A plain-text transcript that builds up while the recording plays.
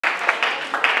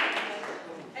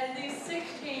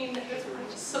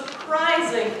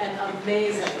surprising and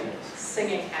amazing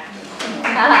singing acting.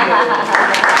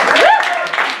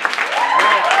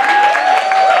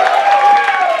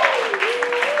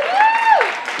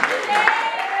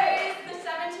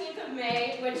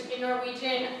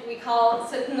 Norwegian we call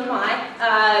 17.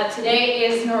 Mai. Today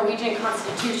is Norwegian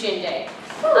Constitution Day,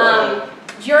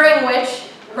 during which,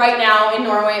 right now in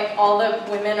Norway, all the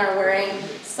women are wearing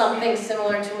something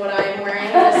similar to what I am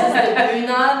wearing. This is the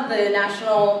bunad, the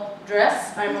national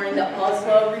dress. I'm wearing the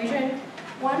Oslo region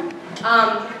one.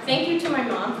 Thank you to my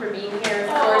mom for being here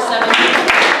for 17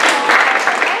 years.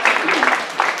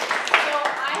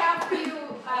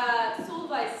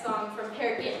 Solveigs song from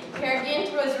GYNT.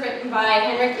 GYNT was written by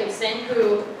Henrik Ibsen,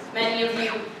 who many of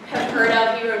you have heard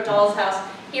of. He wrote Doll's House.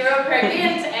 He wrote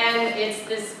GYNT, and it's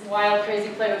this wild, crazy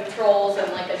play with trolls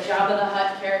and like a Jabba the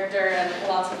Hutt character and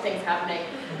lots of things happening.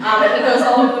 And he goes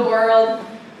all over the world.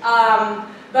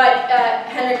 But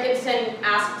Henrik Ibsen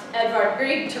asked Edvard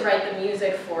Grieg to write the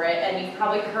music for it, and you've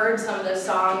probably heard some of the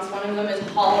songs. One of them is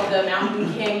Hall of the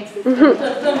Mountain King.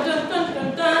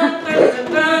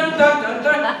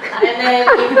 And then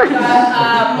you've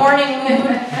got Morning Moon.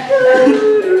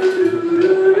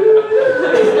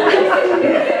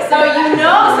 So you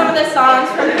know some of the songs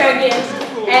from GYNT,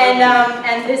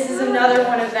 and this is another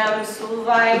one of them.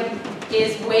 Solveigs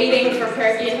is waiting for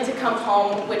GYNT to come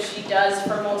home, which she does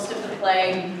for most of the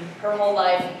play, her whole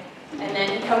life. And then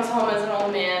he comes home as an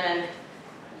old man and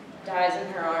dies in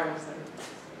her arms. And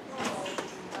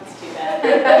that's too bad.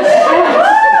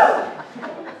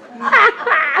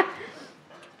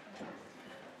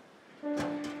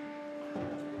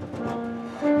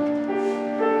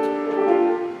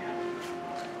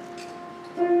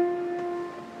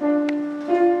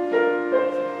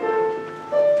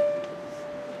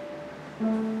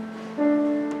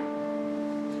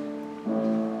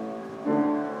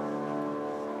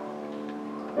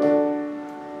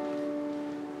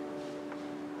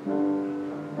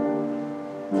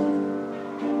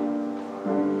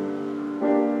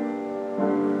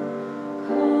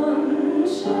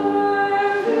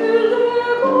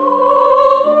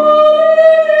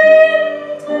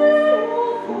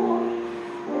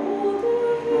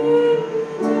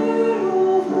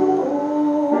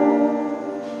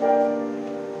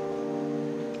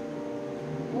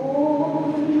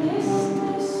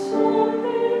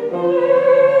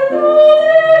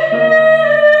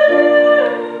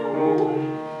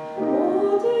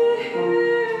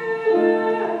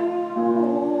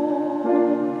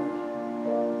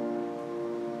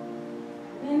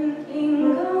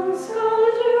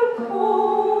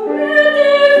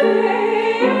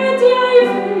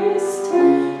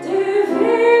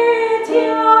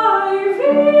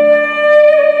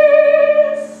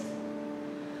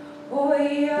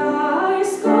 Oj, jag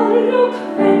ska nog